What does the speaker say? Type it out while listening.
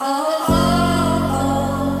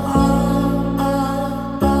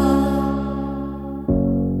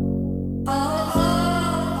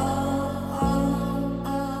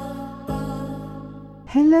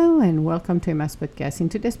welcome to Emma's podcast. In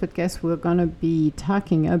today's podcast, we're going to be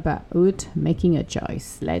talking about making a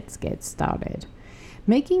choice. Let's get started.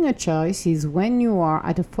 Making a choice is when you are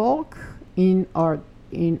at a fork in our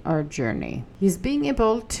journey. Is being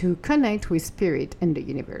able to connect with spirit and the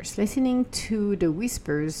universe, listening to the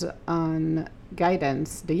whispers on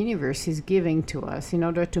guidance the universe is giving to us in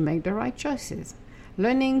order to make the right choices.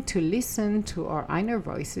 Learning to listen to our inner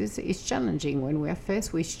voices is challenging when we are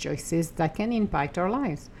faced with choices that can impact our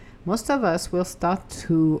lives. Most of us will start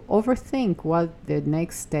to overthink what the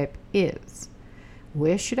next step is.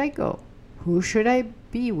 Where should I go? Who should I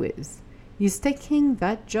be with? Is taking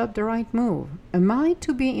that job the right move? Am I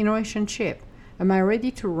to be in a relationship? Am I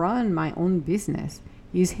ready to run my own business?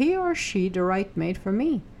 Is he or she the right mate for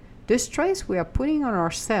me? The stress we are putting on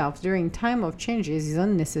ourselves during time of changes is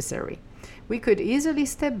unnecessary. We could easily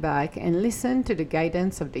step back and listen to the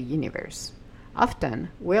guidance of the universe.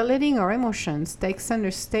 Often, we're letting our emotions take center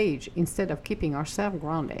stage instead of keeping ourselves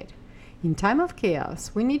grounded. In time of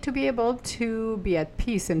chaos, we need to be able to be at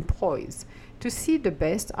peace and poised to see the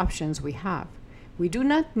best options we have. We do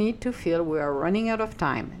not need to feel we are running out of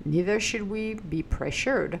time. Neither should we be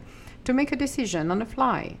pressured to make a decision on the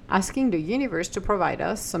fly. Asking the universe to provide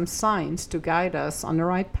us some signs to guide us on the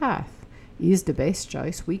right path is the best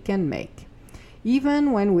choice we can make.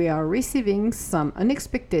 Even when we are receiving some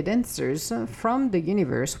unexpected answers from the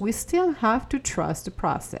universe, we still have to trust the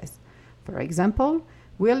process. For example,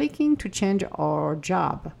 we're looking to change our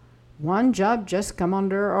job. One job just come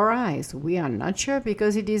under our eyes. We are not sure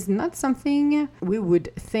because it is not something we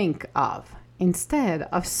would think of. Instead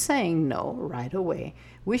of saying no right away,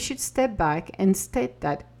 we should step back and state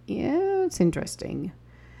that, yeah, it's interesting.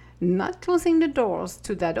 Not closing the doors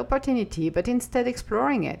to that opportunity, but instead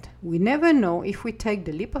exploring it. We never know if we take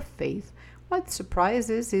the leap of faith, what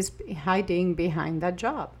surprises is hiding behind that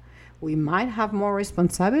job. We might have more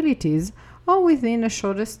responsibilities, or within a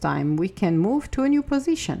shortest time, we can move to a new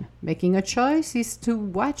position. Making a choice is to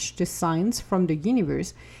watch the signs from the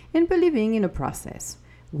universe and believing in a process.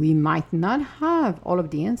 We might not have all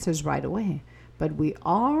of the answers right away, but we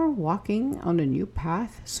are walking on a new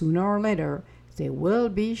path. Sooner or later, they will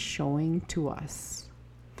be showing to us.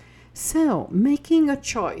 So, making a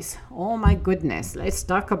choice. Oh my goodness, let's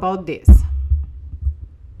talk about this.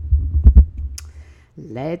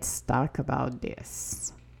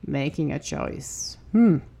 Making a choice.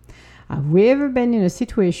 Have we ever been in a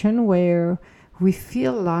situation where we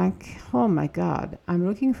feel like, oh my God, I'm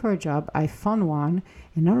looking for a job, I found one,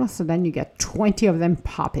 and all of a sudden you get 20 of them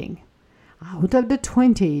popping. Out of the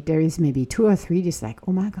 20, there is maybe 2 or 3 that's like,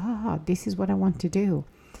 oh my God, this is what I want to do.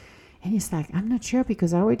 And it's like, I'm not sure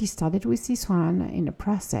because I already started with this one in the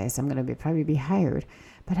process. I'm going to probably be hired.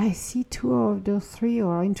 But I see 2 of those 3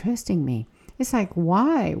 are interesting me. It's like,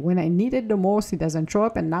 why? When I need it the most, it doesn't show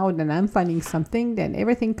up. And now that I'm finding something, then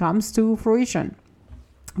everything comes to fruition.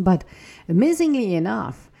 But amazingly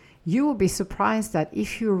enough, you will be surprised that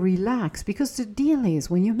if you relax, because the deal is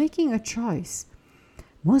when you're making a choice,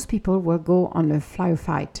 most people will go on a fly or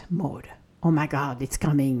fight mode. Oh my God, it's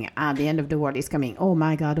coming. The end of the world is coming. Oh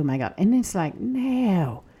my God. And it's like,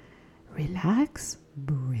 no. Relax,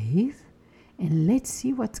 breathe, and let's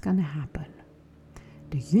see what's going to happen.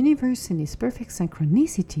 The universe in its perfect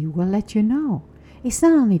synchronicity will let you know. It's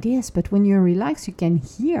not only this, but when you're relaxed, you can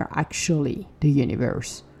hear actually the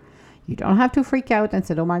universe. You don't have to freak out and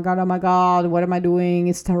say, oh my God, what am I doing?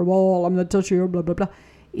 It's terrible. I'm not touching you, blah, blah, blah.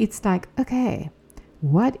 It's like, okay.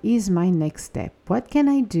 What is my next step? What can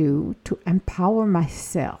I do to empower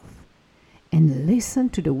myself? And listen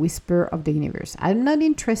to the whisper of the universe. I'm not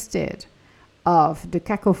interested of the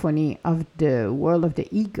cacophony of the world of the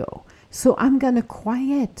ego. So I'm going to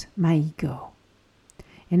quiet my ego.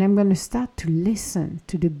 And I'm going to start to listen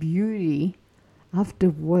to the beauty of the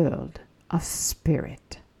world of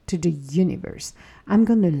spirit, to the universe. I'm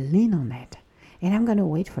going to lean on it. And I'm going to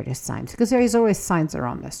wait for the signs because there is always signs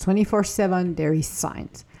around us. 24/7, there is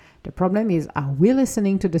signs. The problem is, are we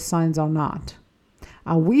listening to the signs or not?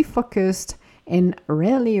 Are we focused and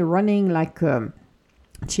really running like a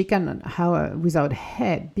chicken without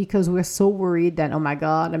head because we're so worried that, oh my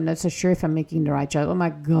God, I'm not so sure if I'm making the right choice. Oh my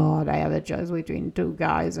God, I have a choice between 2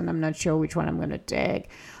 guys and I'm not sure which one I'm going to take.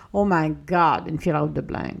 Oh my God, and fill out the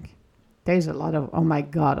blank. There's a lot of, oh my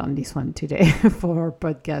God, on this one today for our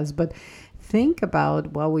podcast. But think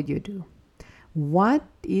about what would you do? What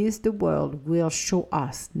is the world will show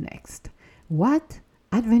us next? What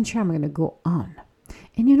adventure I'm going to go on?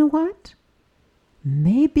 And you know what?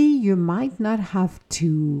 Maybe you might not have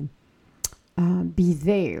to be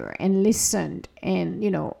there and listen. And,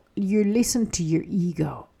 you listen to your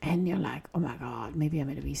ego and you're like, oh my God, maybe I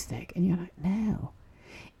made a mistake. And you're like, no.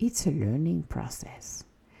 it's a learning process.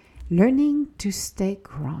 Learning to stay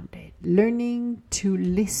grounded, learning to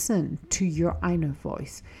listen to your inner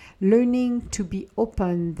voice, learning to be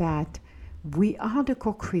open that we are the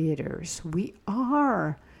co-creators, we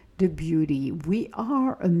are the beauty, we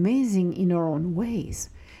are amazing in our own ways.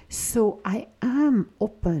 So I am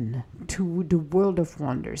open to the world of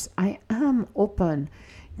wonders. I am open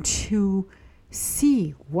to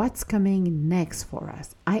see what's coming next for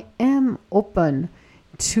us. I am open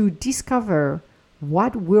to discover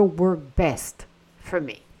what will work best for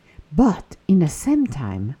me. But in the same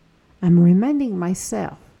time, I'm reminding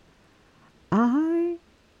myself, I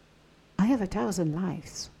have 1,000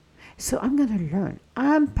 lives. So I'm going to learn.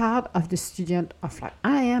 I'm part of the student of life.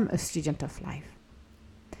 I am a student of life.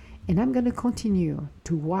 And I'm going to continue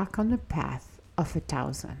to walk on the path of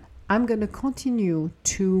 1,000. I'm going to continue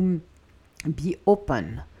to be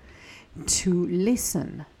open to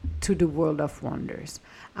listen to the world of wonders.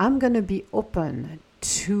 I'm going to be open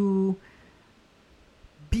to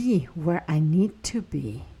be where I need to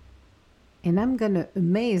be. And I'm going to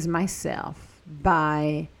amaze myself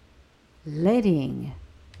by letting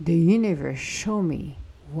the universe show me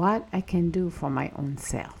what I can do for my own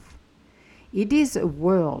self. It is a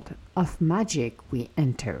world of magic we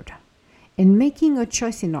entered. And making a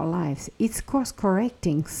choice in our lives, it's course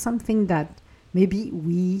correcting something that maybe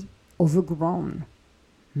we overgrown.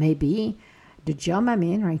 Maybe the job I'm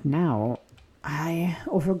in right now, I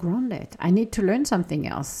overgrown it. I need to learn something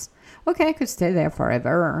else. Okay, I could stay there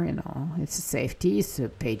forever, it's a safety, it's a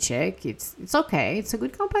paycheck, it's okay, it's a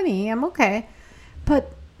good company, I'm okay.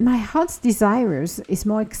 But my heart's desires is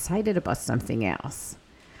more excited about something else.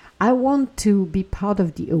 I want to be part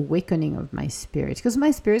of the awakening of my spirit, because my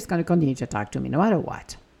spirit's going to continue to talk to me no matter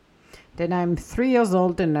what. Then I'm 3 years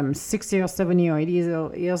old and I'm 60 or 70 or 80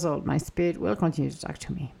 years old, my spirit will continue to talk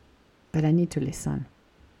to me. But I need to listen.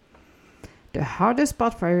 The hardest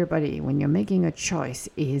part for everybody when you're making a choice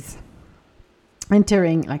is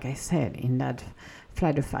entering, like I said, in that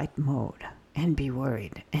flight or fight mode and be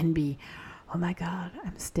worried and be, oh my God,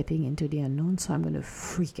 I'm stepping into the unknown, so I'm going to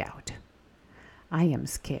freak out. I am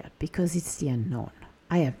scared because it's the unknown.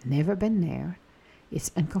 I have never been there.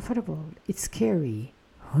 It's uncomfortable. It's scary.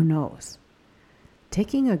 Who knows?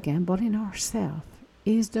 Taking a gamble in ourselves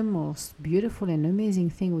is the most beautiful and amazing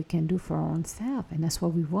thing we can do for our own self, and that's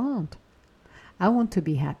what we want. I want to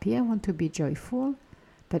be happy. I want to be joyful,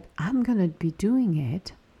 but I'm going to be doing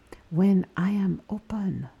it when I am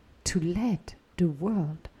open to let the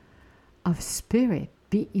world of spirit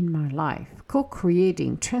be in my life,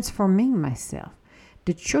 co-creating, transforming myself.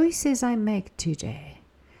 The choices I make today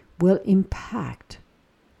will impact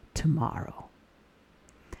tomorrow.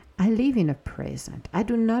 I live in a present. I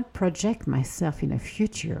do not project myself in a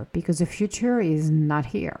future because the future is not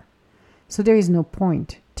here. So there is no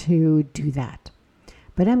point to do that.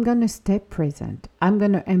 But I'm going to stay present. I'm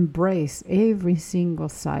going to embrace every single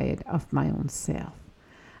side of my own self.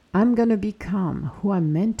 I'm going to become who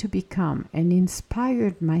I'm meant to become and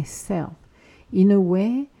inspire myself in a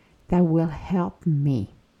way that will help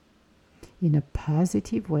me, in a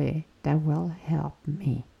positive way that will help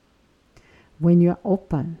me. When you're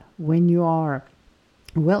open, when you are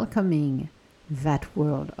welcoming that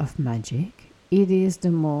world of magic, it is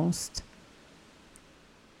the most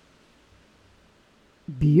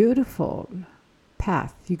beautiful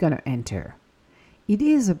path you're going to enter. It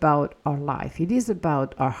is about our life. It is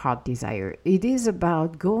about our heart desire. It is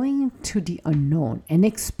about going to the unknown and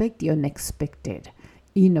expect the unexpected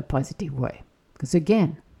in a positive way. Because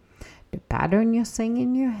again, the pattern you're saying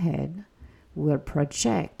in your head will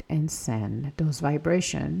project and send those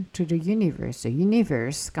vibrations to the universe. The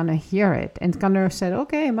universe gonna hear it and gonna say,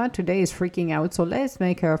 okay, Ma today is freaking out, so let's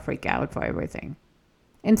make her freak out for everything.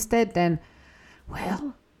 Instead then,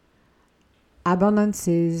 well, abundance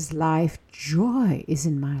is life, joy is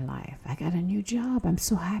in my life. I got a new job. I'm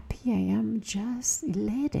so happy. I am just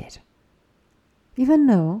elated. Even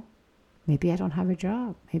though maybe I don't have a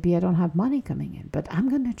job. Maybe I don't have money coming in. But I'm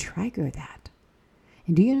going to trigger that.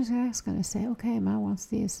 And the universe is going to say, okay, Ma wants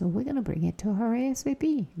this. So we're going to bring it to her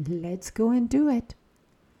ASAP. Let's go and do it.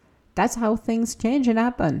 That's how things change and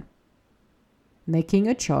happen. Making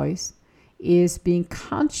a choice is being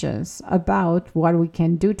conscious about what we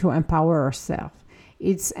can do to empower ourselves.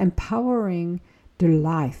 It's empowering the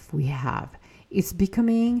life we have. It's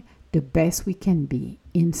becoming the best we can be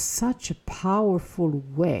in such a powerful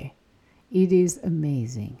way. It is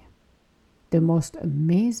amazing. The most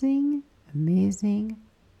amazing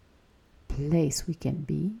place we can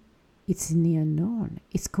be. It's in the unknown.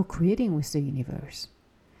 It's co-creating with the universe.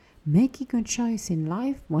 Making a choice in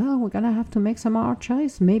life, well, we're going to have to make some hard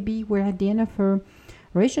choice. Maybe we're at the end of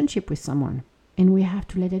relationship with someone, and we have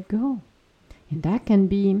to let it go. And that can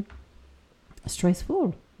be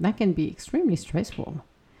stressful. That can be extremely stressful.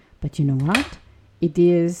 But you know what? It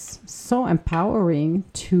is so empowering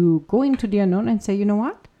to go into the unknown and say, you know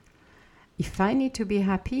what? If I need to be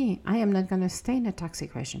happy, I am not going to stay in a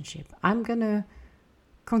toxic relationship. I'm going to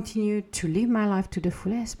continue to live my life to the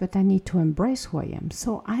fullest, but I need to embrace who I am.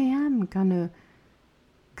 So I am going to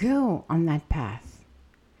go on that path.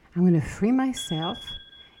 I'm going to free myself,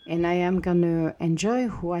 and I am going to enjoy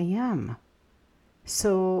who I am.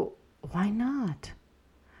 So why not?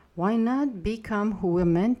 Why not become who we're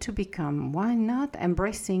meant to become? Why not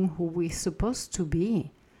embracing who we're supposed to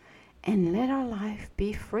be and let our life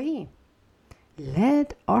be free?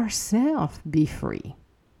 Let ourselves be free.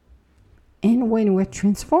 And when we're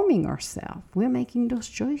transforming ourselves, we're making those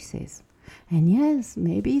choices. And yes,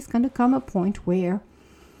 maybe it's going to come a point where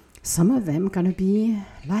some of them going to be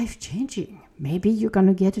life-changing. Maybe you're going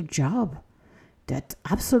to get a job, that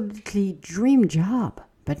absolutely dream job.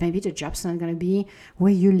 But maybe the job's not going to be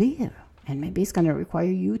where you live. And maybe it's going to require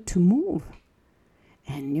you to move.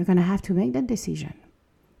 And you're going to have to make that decision.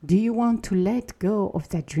 Do you want to let go of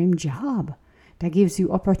that dream job that gives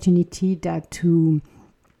you opportunity to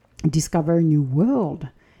discover a new world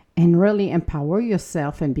and really empower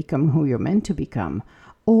yourself and become who you're meant to become?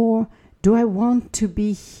 Or do I want to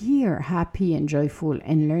be here happy and joyful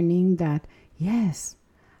and learning that, yes,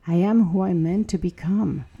 I am who I'm meant to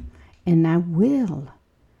become. And I will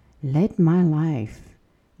let my life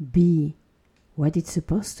be what it's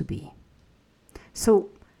supposed to be. So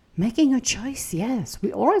making a choice, yes,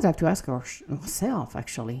 we always have to ask ourselves,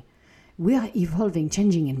 actually. We are evolving,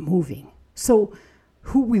 changing, and moving. So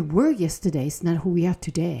who we were yesterday is not who we are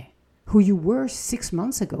today. Who you were 6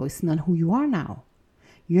 months ago is not who you are now.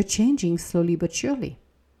 You're changing slowly but surely.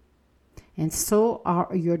 And so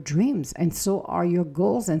are your dreams, and so are your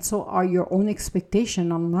goals, and so are your own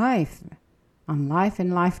expectations on life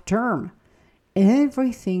and life term.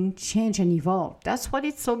 Everything change and evolve. That's what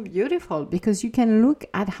it's so beautiful, because you can look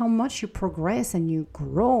at how much you progress and you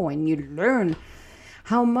grow and you learn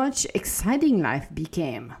how much exciting life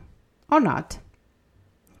became. Or not.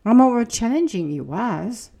 How more challenging it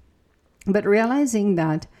was, but realizing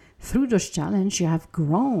that through those challenges you have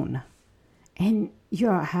grown and you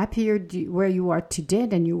are happier where you are today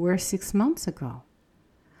than you were 6 months ago.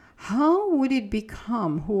 How would it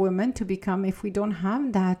become who we're meant to become if we don't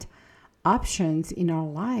have that options in our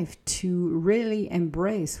life to really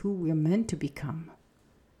embrace who we're meant to become?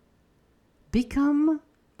 Become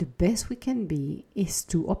the best we can be is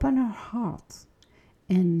to open our hearts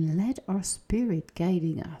and let our spirit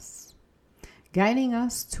guiding us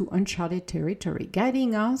to uncharted territory,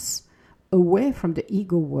 guiding us away from the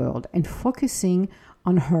ego world and focusing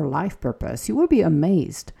on her life purpose. You will be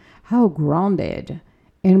amazed how grounded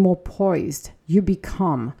and more poised you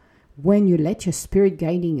become when you let your spirit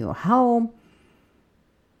guiding you, how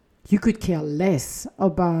you could care less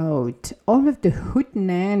about all of the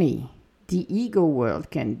hootenanny the ego world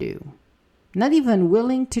can do. Not even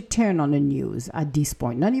willing to turn on the news at this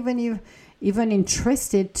point, not even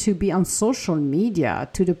interested to be on social media,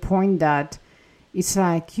 to the point that it's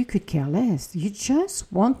like you could care less. You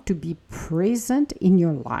just want to be present in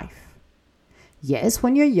your life. Yes,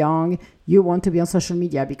 when you're young, you want to be on social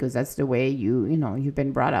media because that's the way you've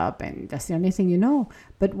been brought up and that's the only thing you know.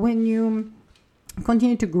 But when you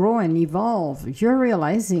continue to grow and evolve, you're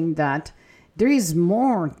realizing that there is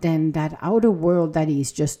more than that outer world that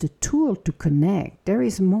is just a tool to connect. There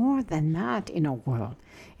is more than that in our world.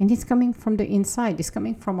 And it's coming from the inside. It's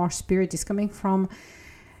coming from our spirit. It's coming from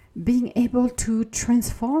being able to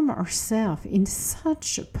transform ourselves in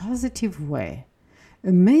such a positive way.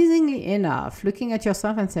 Amazingly enough, looking at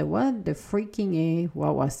yourself and say, what the freaking A,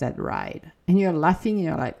 what was that ride? And you're laughing and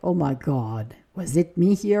you're like, oh my God, was it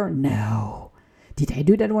me here? No. Did I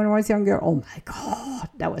do that when I was younger? Oh my God,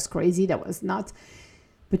 that was crazy. That was nuts.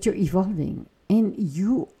 But you're evolving and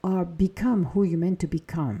you are become who you're meant to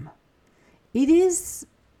become. It is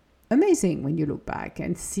amazing when you look back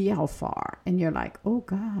and see how far and you're like, oh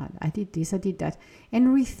God, I did this, I did that. And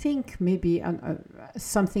rethink maybe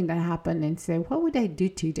something that happened and say, what would I do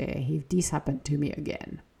today if this happened to me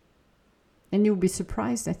again? And you'll be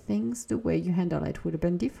surprised that things, the way you handle it would have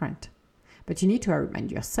been different. But you need to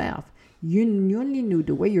remind yourself, you only knew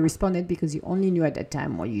the way you responded because you only knew at that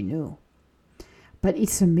time what you knew. But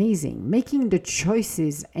it's amazing. Making the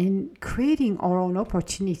choices and creating our own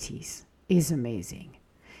opportunities is amazing.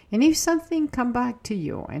 And if something come back to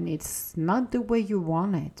you and it's not the way you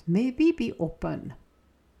want it, maybe be open.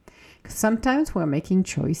 Sometimes we're making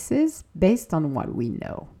choices based on what we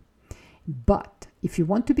know. But if you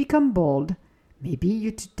want to become bold,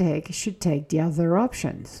 maybe should take the other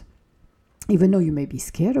options. Even though you may be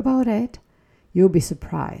scared about it, you'll be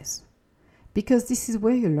surprised. Because this is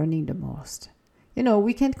where you're learning the most.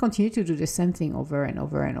 We can't continue to do the same thing over and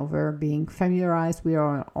over and over, being familiarized with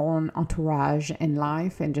our own entourage and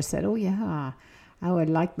life and just said, oh yeah, I would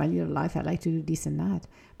like my little life. I like to do this and that.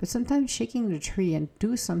 But sometimes shaking the tree and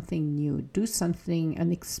do something new, do something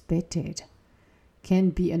unexpected can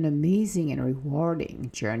be an amazing and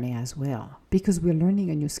rewarding journey as well, because we're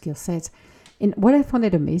learning a new skill set. And what I found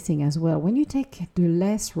it amazing as well, when you take the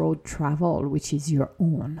less road travel, which is your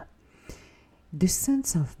own, the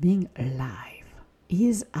sense of being alive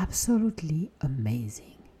is absolutely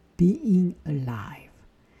amazing. Being alive.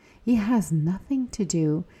 It has nothing to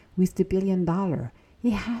do with the $1 billion.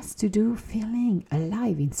 It has to do feeling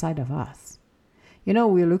alive inside of us.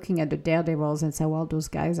 We're looking at the daredevils and say, well, those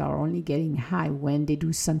guys are only getting high when they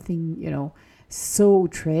do something, so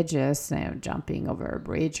outrageous, jumping over a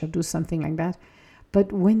bridge or do something like that.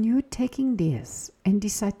 But when you're taking this and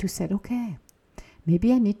decide to say, okay,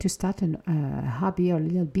 maybe I need to start a hobby or a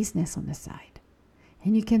little business on the side.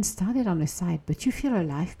 And you can start it on the side, but you feel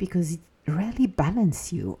alive because it really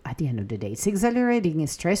balances you at the end of the day. It's exhilarating,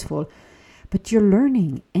 it's stressful, but you're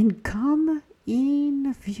learning and come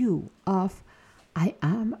in view of, I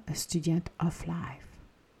am a student of life.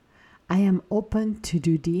 I am open to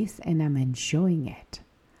do this and I'm enjoying it.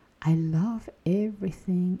 I love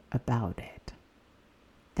everything about it.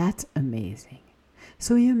 That's amazing.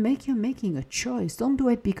 So you're making a choice. Don't do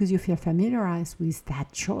it because you feel familiarized with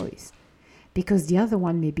that choice. Because the other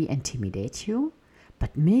one maybe intimidate you,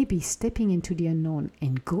 but maybe stepping into the unknown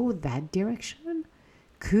and go that direction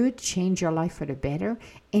could change your life for the better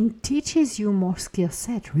and teaches you more skill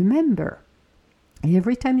set. Remember,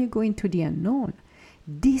 every time you go into the unknown,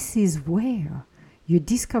 this is where you're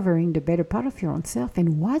discovering the better part of your own self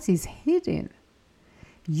and what is hidden.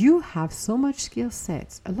 You have so much skill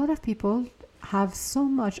sets. A lot of people have so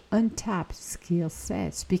much untapped skill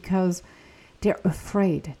sets because they're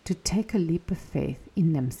afraid to take a leap of faith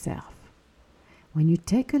in themselves. When you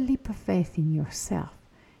take a leap of faith in yourself,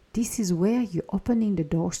 this is where you're opening the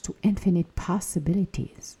doors to infinite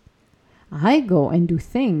possibilities. I go and do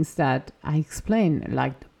things that I explain,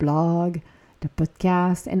 like the blog, the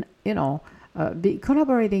podcast, and, be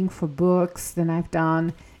collaborating for books that I've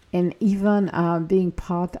done, and even being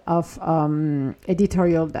part of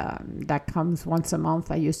editorial that comes once a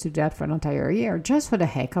month. I used to do that for an entire year, just for the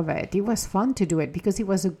heck of it. It was fun to do it because it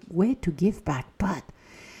was a way to give back. But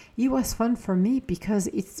it was fun for me because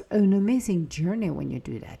it's an amazing journey when you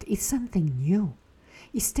do that. It's something new.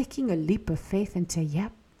 It's taking a leap of faith and say,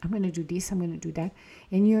 yep, I'm going to do this, I'm going to do that.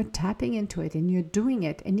 And you're tapping into it and you're doing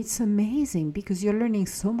it. And it's amazing because you're learning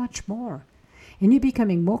so much more. And you're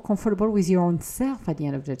becoming more comfortable with your own self at the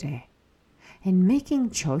end of the day. And making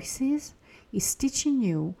choices is teaching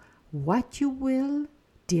you what you will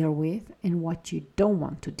deal with and what you don't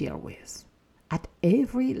want to deal with at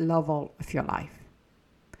every level of your life.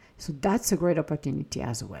 So that's a great opportunity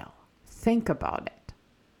as well. Think about it.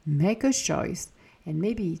 Make a choice and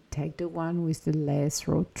maybe take the one with the less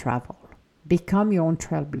road travel. Become your own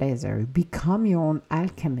trailblazer. Become your own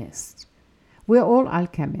alchemist. We're all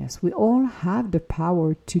alchemists. We all have the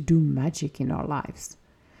power to do magic in our lives.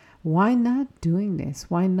 Why not doing this?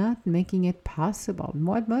 Why not making it possible?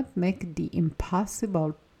 Why not make the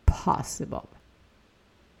impossible possible?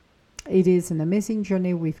 It is an amazing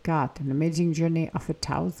journey we've got, an amazing journey of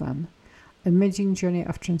 1,000, amazing journey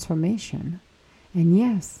of transformation. And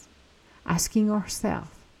yes, asking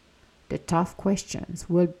ourselves the tough questions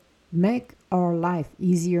will make our life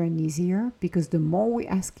easier and easier, because the more we're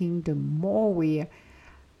asking, the more we're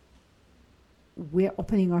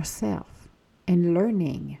opening ourselves and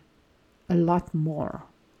learning a lot more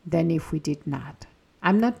than if we did not.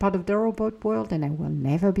 I'm not part of the robot world, and I will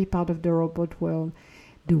never be part of the robot world.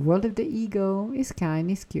 The world of the ego is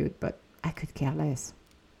kind, is cute, but I could care less.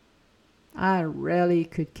 I really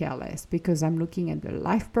could care less, because I'm looking at the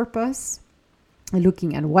life purpose,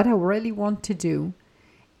 looking at what I really want to do,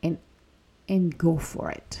 and go for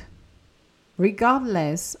it.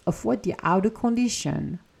 Regardless of what the outer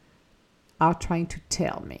conditions are trying to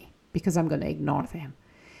tell me, because I'm going to ignore them.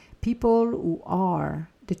 People who are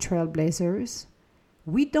the trailblazers,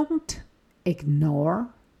 we don't ignore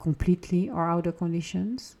completely our outer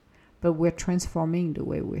conditions, but we're transforming the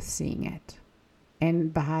way we're seeing it.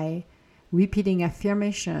 And by repeating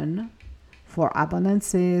affirmation for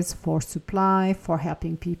abundances, for supply, for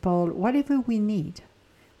helping people, whatever we need,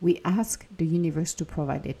 we ask the universe to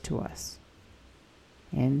provide it to us.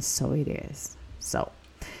 And so it is. So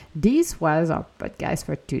This was our podcast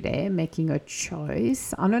for today, Making a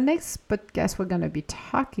Choice. On our next podcast, we're going to be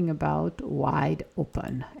talking about wide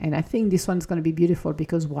open. And I think this one's going to be beautiful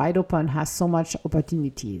because wide open has so much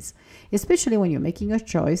opportunities, especially when you're making a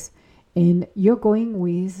choice and you're going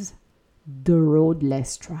with the road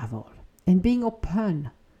less traveled and being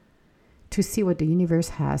open to see what the universe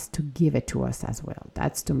has to give it to us as well.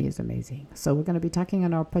 That's, to me, is amazing. So we're going to be talking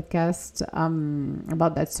on our podcast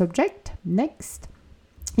about that subject next.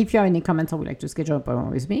 If you have any comments or would like to schedule an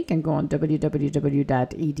appointment with me, you can go on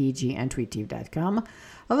www.edgintuitive.com.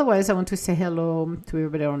 Otherwise, I want to say hello to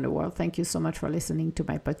everybody around the world. Thank you so much for listening to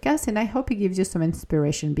my podcast, and I hope it gives you some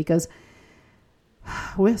inspiration because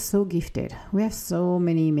we're so gifted. We have so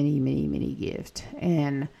many gifts,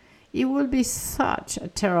 and it will be such a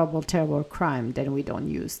terrible crime that we don't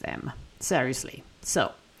use them. Seriously.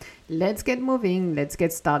 So let's get moving. Let's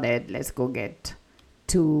get started. Let's go get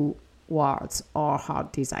towards our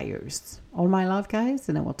heart desires. All my love, guys,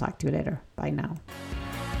 and I will talk to you later. Bye now.